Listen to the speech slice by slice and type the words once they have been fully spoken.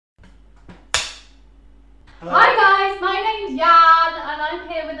Hello. Hi guys, my name's Jan and I'm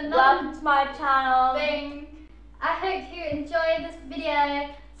here with another Welcome to my channel thing. I hope you enjoy this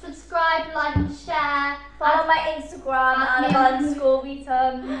video. Subscribe, like and share. Follow my Instagram and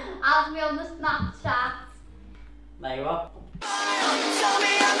Storytime. Add me on the Snapchat. There you are. Tell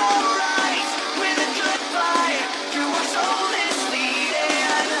me I'm alright with a goodbye. You were so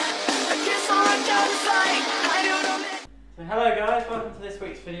misleading. A kiss or a gunfight. I don't know. So hello guys, welcome to this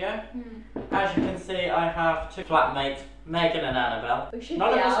week's video. As you can see, I have two flatmates, Megan and Annabelle.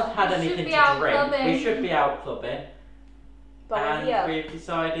 None of us have had anything to drink. We should be out clubbing. And we've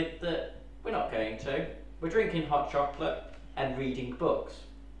decided that we're not going to. We're drinking hot chocolate and reading books.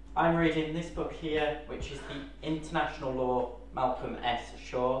 I'm reading this book here, which is the International Law Malcolm S.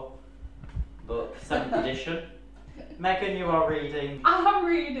 Shaw book, 7th edition. Megan, you are reading... I'm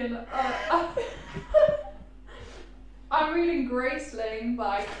reading Graceling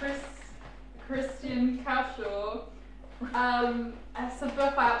by Christian Cashaw. It's a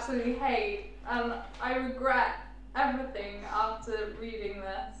book I absolutely hate, and I regret everything after reading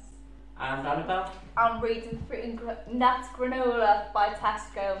this. And Annabelle? I'm reading Fruit and Nuts Granola by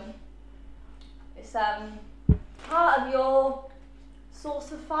Tesco. It's part of your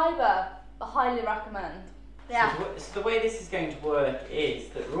source of fibre. I highly recommend. Yeah. So the way this is going to work is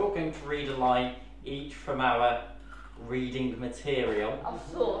that we're all going to read a line each from our reading material. Of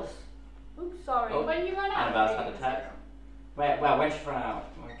source. Oops, sorry. Oh, When you run out Annabelle's of had a reading text. Well, when she's run out,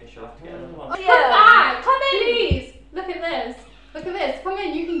 I guess you'll have to get another one. Yeah. Come back! Come in! Please! Look at this. Look at this. Come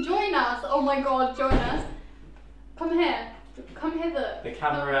in. You can join us. Oh my god, join us. Come here. Come hither. The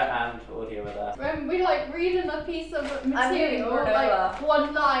camera and audio are there. When we like reading a piece of material, like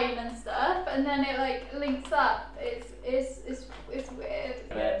one line and stuff, and then it like links up. It's weird.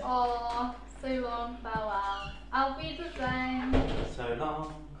 Weird. Oh, so long, farewell. I'll be the same. So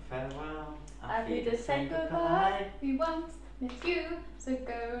long, farewell. Auf Wiedersehen, goodbye. We won't miss you, so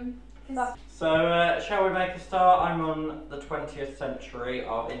go and kiss. So, shall we make a start? I'm on the 20th century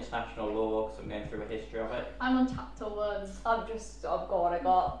of international law, because I'm going through a history of it. I'm on chapter 1. I've got what I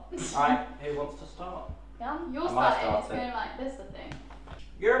got. Alright, who wants to start? Yeah. You're Am I starting, it's starting? going like this, I think.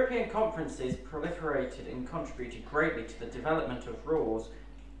 European conferences proliferated and contributed greatly to the development of rules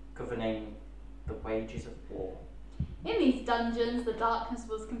governing the wages of war. In these dungeons, the darkness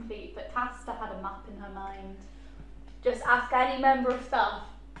was complete, but Casta had a map in her mind. Just ask any member of staff.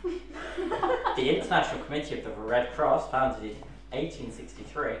 The International Committee of the Red Cross, founded in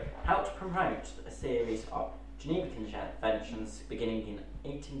 1863, helped promote a series of Geneva Conventions beginning in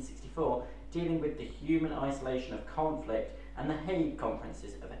 1864, dealing with the human isolation of conflict, and the Hague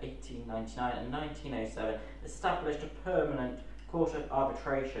Conferences of 1899 and 1907 established a permanent court of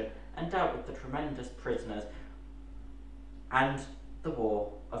arbitration and dealt with the tremendous prisoners and the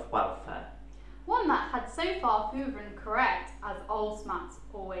war of welfare. One that had so far proven correct, as old smats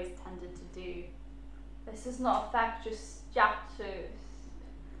always tended to do. This does not affect your status.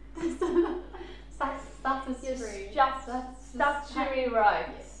 Statutory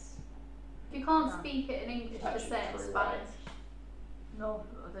rights. You can't speak it in English, just say it in Statutory Spanish. rights. No,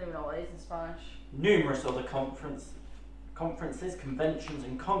 I don't even know what it is in Spanish. Numerous other conferences, conventions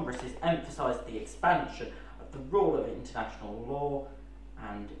and congresses emphasised the expansion of the rule of international law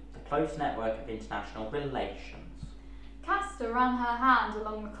and the close network of international relations. Casta ran her hand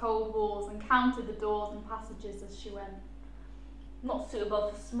along the cold walls and counted the doors and passages as she went. Not suitable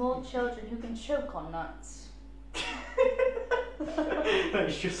for small children who can choke on nuts.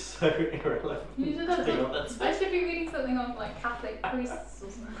 That's just so irrelevant. You should have to be honest. I should be reading something on like Catholic priests or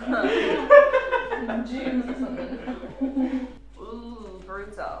something. Jews or something. Ooh,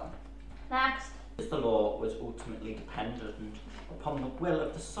 brutal. Next. The law was ultimately dependent upon the will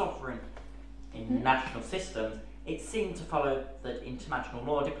of the sovereign. In national systems, it seemed to follow that international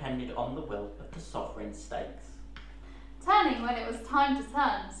law depended on the will of the sovereign states. Turning when it was time to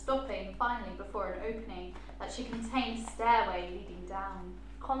turn, stopping finally before an opening that should contain a stairway leading down.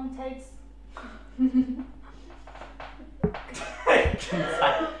 Contents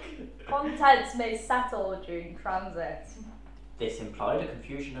may settle during transit. This implied a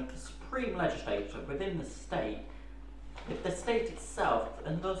confusion of the supreme legislature within the state with the state itself,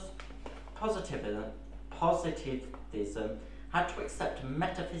 and thus positivism had to accept a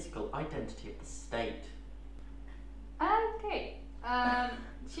metaphysical identity of the state. Okay.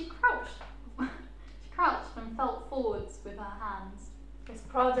 She crouched. She crouched and felt forwards with her hands. This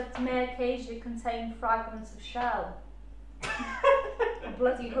product may occasionally contain fragments of shell. I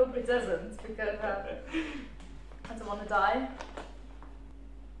bloody hope it doesn't, because I don't want to die.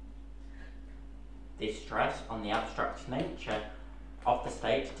 This stress on the abstract nature of the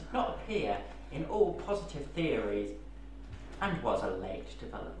state did not appear in all positive theories and was a late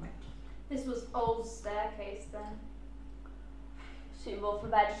development. This was old staircase then. Suitable for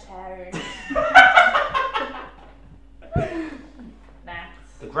vegetarians.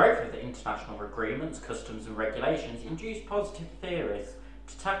 Next. The growth of the international agreements, customs and regulations induced positive theories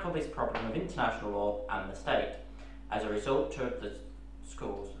to tackle this problem of international law and the state. As a result, two of the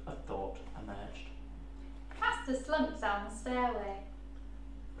schools of thought emerged. Pasta slumped down the stairway.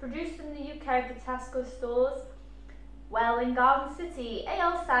 Produced in the UK for Tesco stores. Welwyn Garden City,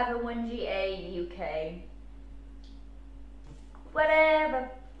 AL71GA, UK. Whatever,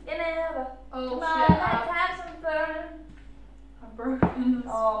 you never. Oh Come shit, on, let's have some fun. I've broken this.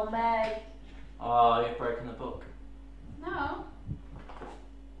 Oh, Meg. Oh, you've broken the book. No.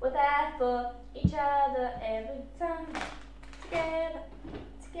 We're there for each other every time. Together,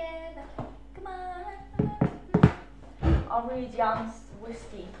 together. Come on. I'll read Jan's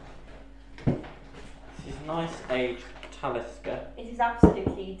whiskey. This is nice aged Talisker. It is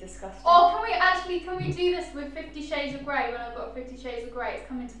absolutely disgusting. Oh, can we do this with 50 Shades of Grey when I've got 50 Shades of Grey? It's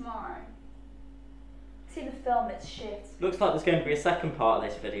coming tomorrow. See the film, it's shit. Looks like there's going to be a second part of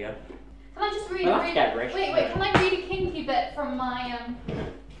this video. Can I just read We'll have to get rich. Wait, can I read a kinky bit from my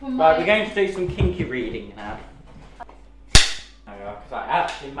Right, we're going to do some kinky reading now. Because I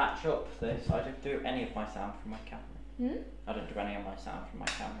actually match up this. I don't do any of my sound from my camera. I don't do any of my sound from my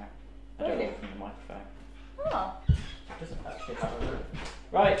camera. I do it all from the microphone. Oh. It doesn't actually have a room.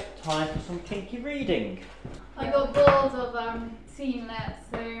 Right, time for some kinky reading. I got bored of seeing that,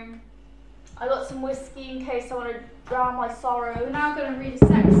 so I got some whiskey in case I want to drown my sorrows. we're now going to read a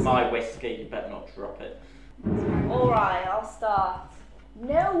sex scene. My whiskey, you better not drop it. Alright, I'll start.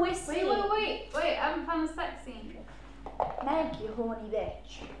 No whiskey. Wait, I haven't found the sex scene. Thank you, horny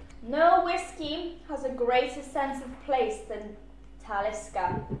bitch. No whiskey has a greater sense of place than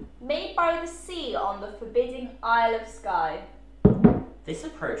Talisker, made by the sea on the forbidding Isle of Skye. This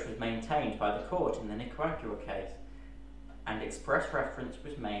approach was maintained by the court in the Nicaragua case, and express reference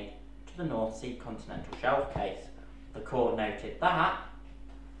was made to the North Sea Continental Shelf case. The court noted that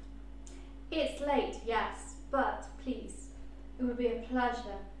It's late, yes, but please, it would be a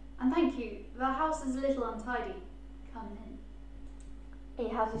pleasure. And thank you, the house is a little untidy. Come in.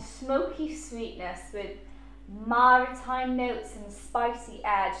 It has a smoky sweetness with maritime notes and spicy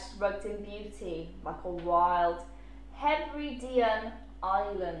edge rugged in beauty, like a wild Hebridean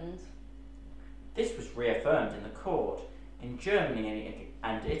island. this was reaffirmed in the court in Germany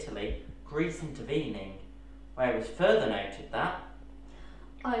and Italy, Greece intervening, where it was further noted that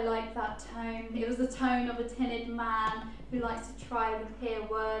I like that tone. It was the tone of a timid man who likes to try and appear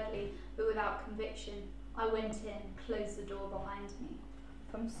worldly, but without conviction. I went in, closed the door behind me.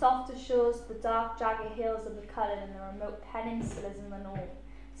 From softer shores to the dark jagged hills of the Cullen and the remote peninsulas in the north,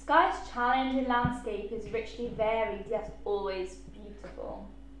 Skye's challenging landscape is richly varied yet always beautiful.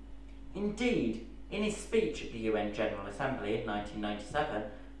 Indeed, in his speech at the UN General Assembly in 1997,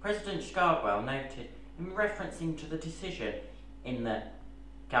 President Scarborough noted, in referencing to the decision in the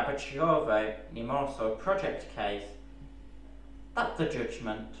Gabachiovo-Nimoso project case, that the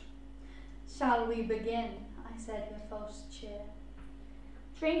judgment. Shall we begin? I said with false cheer.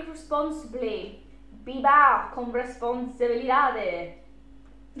 Drink responsibly. Viva con responsabilidade.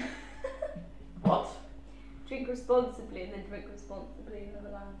 What? Drink responsibly and then drink responsibly in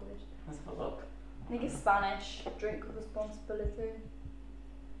another language. Let's have a look. I think it's Spanish. Drink with responsibility.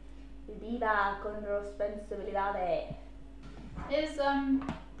 Viva con responsabilidade. Is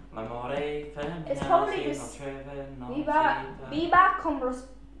L'amore femina It's probably si just noceve, non Viva con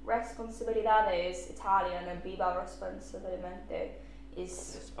responsabilidade is Italian and viva responsabilimente is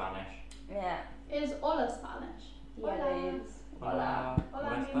Spanish. yeah. is hola Spanish? Yeah, it is. Hola. Hola,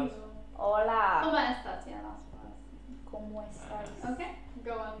 ¿Cómo mi estás? amigo. Hola. ¿Cómo estás? Yeah, that's what ¿Cómo estás? Okay,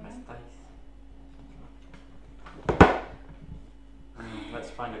 go on. ¿Cómo estáis? Let's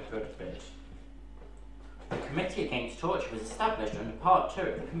find a good bit. The Committee Against Torture was established under Part 2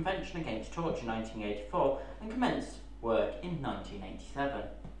 of the Convention Against Torture 1984 and commenced work in 1987.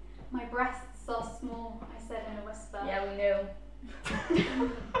 My breasts are small, I said in a whisper. Yeah, we knew.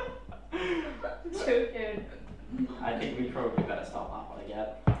 Joking. I think we probably better stop that one again.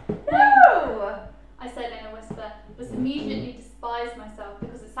 No! I said in a whisper, but immediately despised myself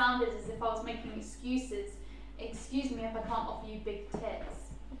because it sounded as if I was making excuses. Excuse me if I can't offer you big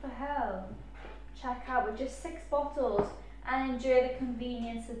tits. What the hell? Check out with just 6 bottles and enjoy the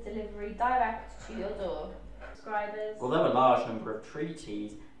convenience of delivery direct to your door. Subscribers. Although a large number of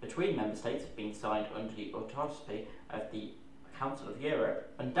treaties between member states have been signed under the authority of the Council of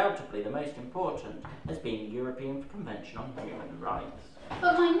Europe, undoubtedly the most important has been the European Convention on Human Rights.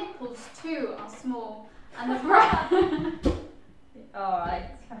 But my nipples 2 are small, and the breast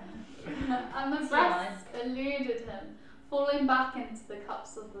Alright. and the breasts eluded him, falling back into the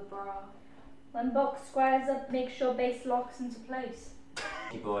cups of the bra. When box squares up, make sure base locks into place.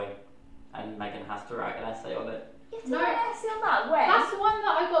 Boy, and Megan has to write an essay on it. You have to write an essay on that? When? That's the one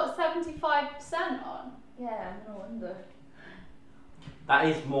that I got 75% on. Yeah, no wonder. That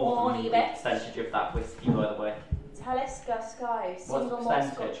is more than the percentage of that whiskey, by the way. Tell us, guys. What's the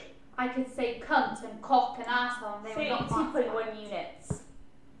percentage? I could say cunt and cock and asshole, and they were not 2.1 units.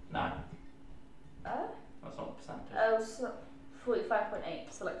 No. Oh? That's not the percentage. Oh, so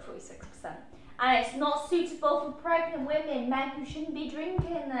 45.8, so like 46%. And it's not suitable for pregnant women, men who shouldn't be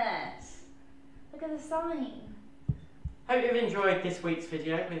drinking this. Look at the sign. Hope you've enjoyed this week's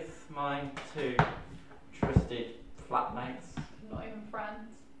video with my 2 trusted flatmates. Not even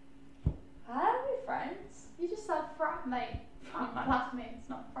friends. How are we friends? You just said flatmate. Flatmates,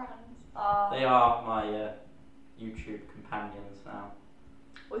 not friends. They are my YouTube companions now.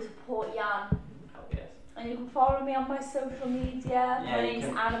 We support Jan. Oh yes. And you can follow me on my social media. Yeah, my name's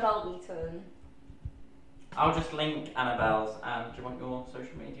Annabelle Wheaton. I'll just link Annabelle's, and do you want your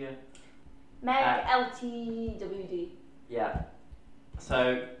social media? Meg LTWD. Yeah.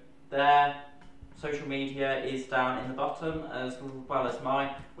 So their social media is down in the bottom, as well as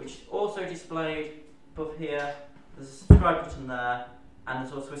mine, which is also displayed above here. There's a subscribe button there, and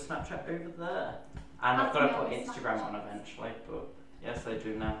there's also a Snapchat over there. And I've got to put Instagram on eventually, but yes, they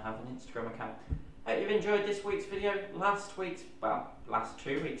do now have an Instagram account. Hope you've enjoyed this week's video. Last 2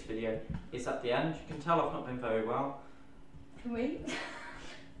 weeks' video is at the end. You can tell I've not been very well. Can we?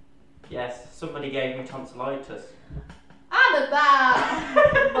 Yes, somebody gave me tonsillitis.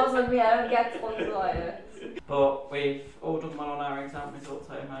 Annabelle! Wasn't me, I don't get tonsillitis. But we've all done well on our exam results,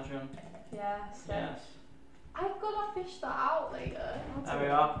 I imagine. Yes. Yes. I've got to fish that out later. There we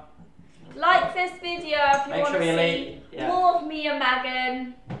are. Like this video if you want to see more of me and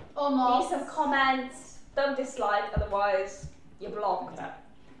Megan. Or not. Leave some comments. Don't dislike, otherwise you're blocked. Yeah.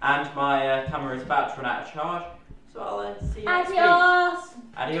 And my camera is about to run out of charge, so I'll see you next week. Adios!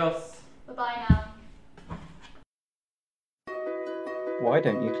 Adios. Bye-bye now. Why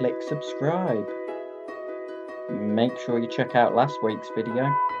don't you click subscribe? Make sure you check out last week's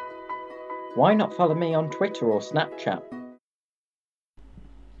video. Why not follow me on Twitter or Snapchat?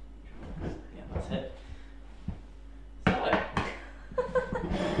 Yeah, that's it. So,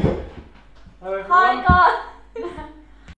 hello everyone. Hi guys!